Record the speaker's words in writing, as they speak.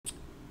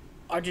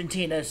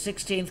Argentina's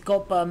 16th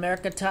Copa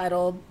America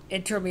title,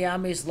 Inter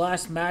Miami's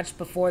last match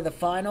before the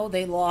final.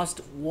 They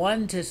lost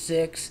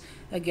 1-6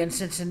 against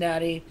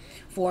Cincinnati,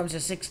 forms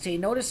of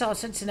 16. Notice how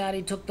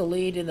Cincinnati took the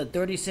lead in the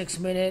 36th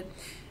minute,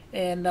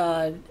 and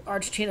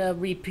Argentina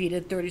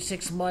repeated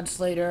 36 months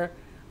later.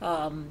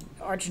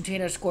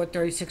 Argentina scored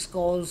 36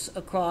 goals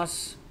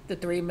across the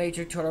three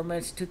major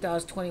tournaments: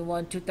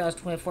 2021,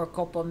 2024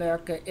 Copa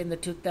America, in the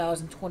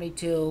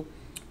 2022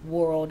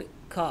 World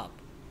Cup.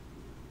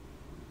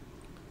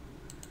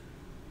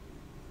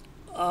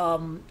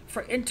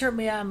 For Inter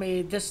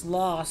Miami, this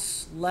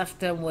loss left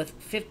them with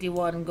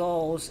 51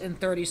 goals and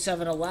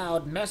 37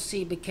 allowed.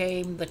 Messi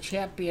became the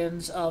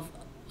champions of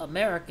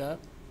America.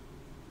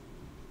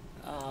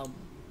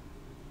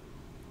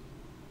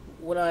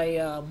 When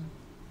I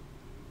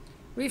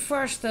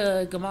refresh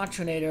the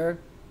Gematrinator,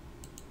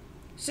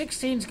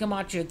 16's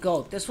Gematria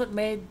GOAT. This what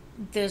made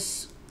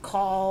this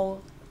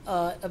call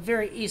a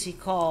very easy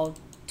call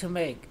to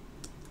make.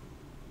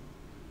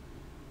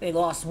 They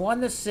lost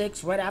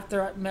 1-6 right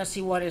after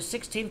Messi won his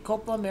 16th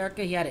Copa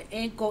America. He had an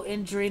ankle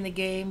injury in the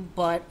game,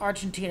 but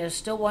Argentina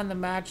still won the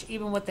match,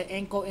 even with the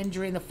ankle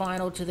injury in the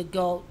final, to the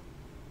GOAT.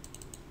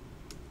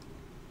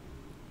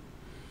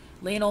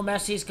 Lionel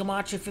Messi's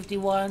Gematria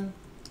 51.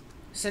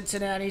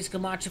 Cincinnati's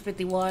Gematria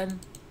 51.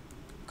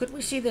 Could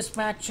we see this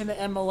match in the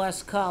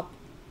MLS Cup?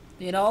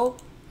 You know,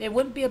 it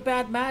wouldn't be a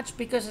bad match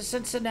because the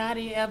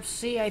Cincinnati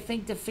FC, I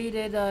think,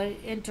 defeated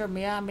Inter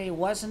Miami,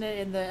 wasn't it,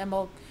 in the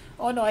MLS?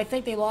 Oh, no, I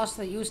think they lost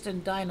to the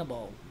Houston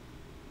Dynamo.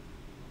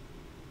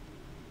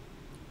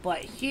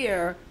 But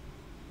here,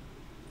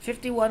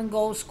 51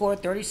 goals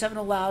scored, 37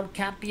 allowed.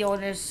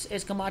 Campeones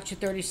is Gematria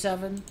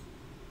 37.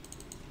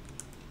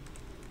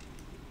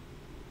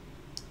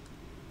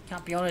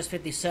 Campeones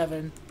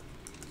 57.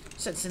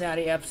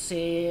 Cincinnati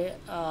FC.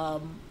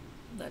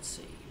 Let's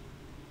see.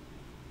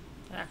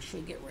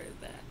 Actually, get rid of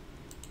that.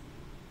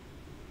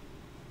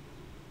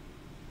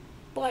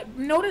 But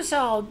notice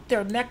how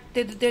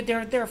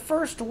their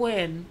first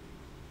win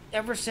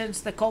ever since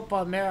the Copa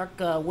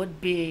America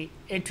would be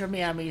Inter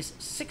Miami's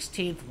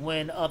 16th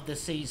win of the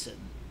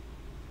season.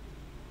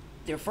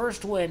 Their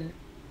first win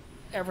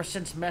ever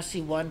since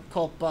Messi won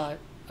Copa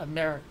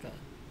America.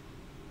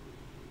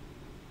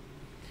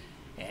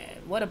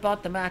 And what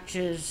about the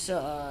matches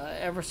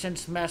ever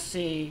since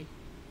Messi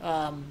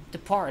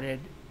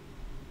departed?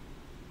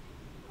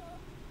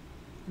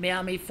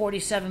 Miami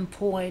 47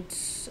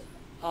 points.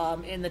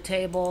 In the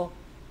table,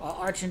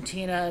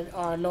 Argentina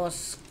are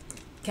Los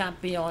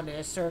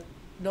Campeones,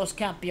 Los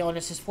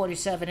Campeones is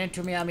 47.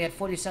 Inter Miami had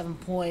 47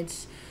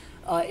 points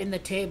in the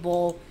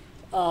table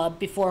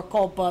before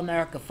Copa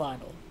America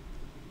final.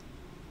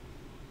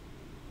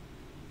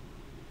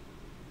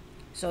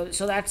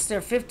 So that's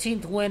their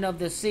 15th win of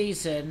the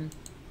season,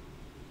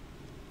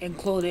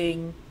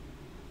 including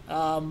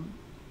the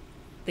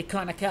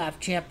CONCACAF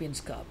Champions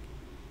Cup.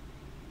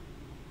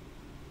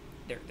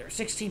 Their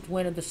 16th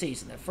win of the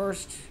season, their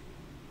first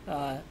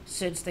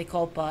since the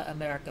Copa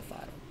America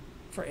final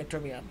for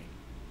Inter Miami.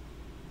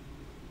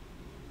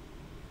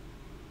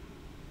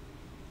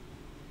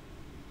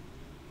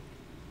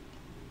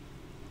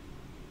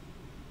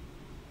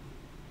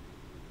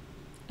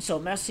 So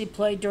Messi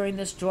played during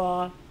this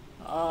draw.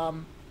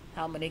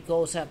 How many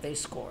goals have they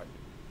scored?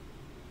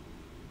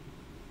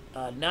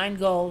 9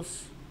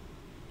 goals.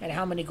 And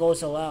how many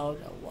goals allowed?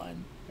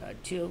 1,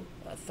 2,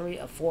 3,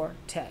 4,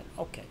 10.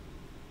 Okay.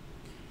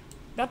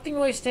 Nothing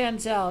really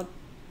stands out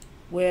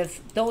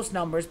with those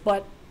numbers,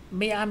 but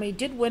Miami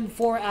did win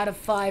 4 out of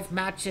 5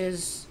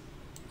 matches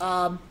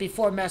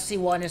before Messi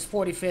won his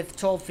 45th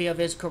trophy of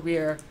his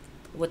career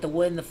with the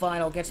win in the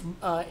final against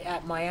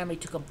at Miami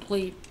to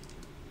complete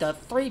the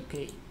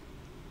three-peat.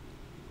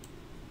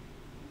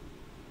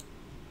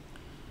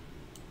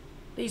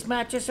 These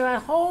matches are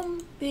at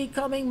home, the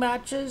coming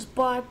matches,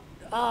 but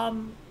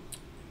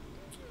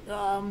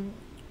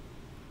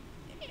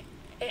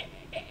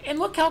and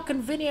look how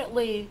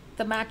conveniently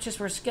the matches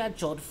were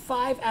scheduled.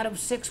 5 out of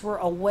 6 were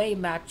away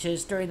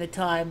matches during the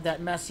time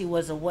that Messi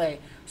was away.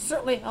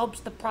 Certainly helps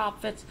the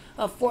profits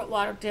of Fort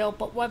Lauderdale,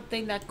 but one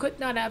thing that could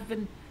not have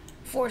been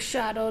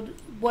foreshadowed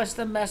was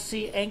the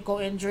Messi ankle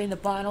injury in the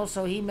final,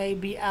 so he may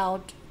be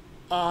out.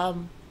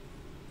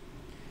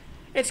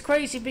 It's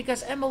crazy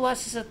because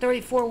MLS is a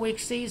 34-week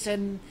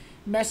season.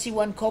 Messi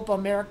won Copa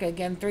America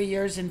again 3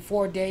 years and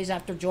 4 days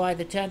after July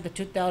the 10th of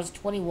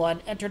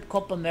 2021. Entered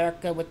Copa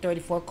America with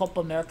 34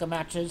 Copa America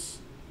matches.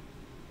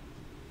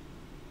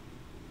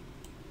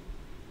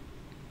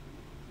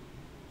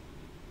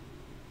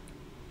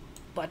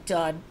 But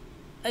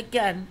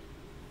again,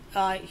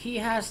 he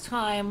has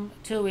time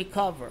to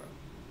recover.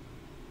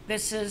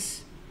 This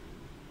is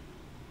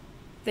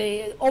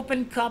the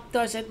Open Cup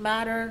doesn't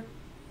matter.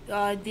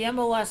 The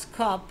MLS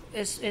Cup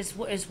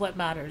is what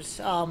matters.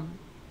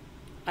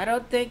 I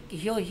don't think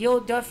he'll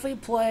definitely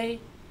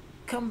play,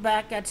 come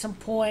back at some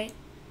point.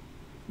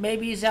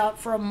 Maybe he's out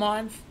for a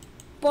month,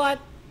 but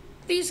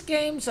these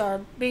games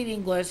are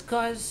meaningless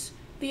because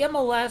the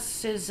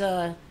MLS is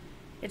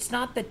it's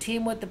not the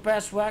team with the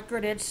best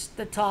record. It's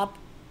the top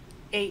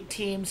 8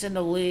 teams in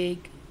the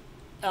league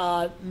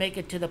make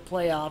it to the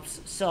playoffs.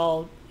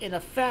 So, in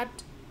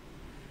effect,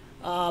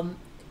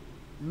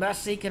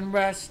 Messi can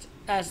rest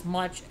as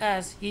much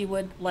as he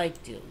would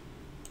like to.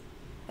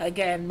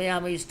 Again,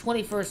 Miami's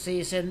 21st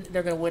season,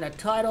 they're going to win a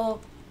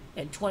title.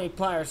 In 20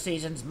 prior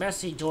seasons,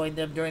 Messi joined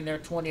them during their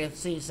 20th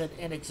season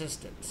in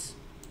existence.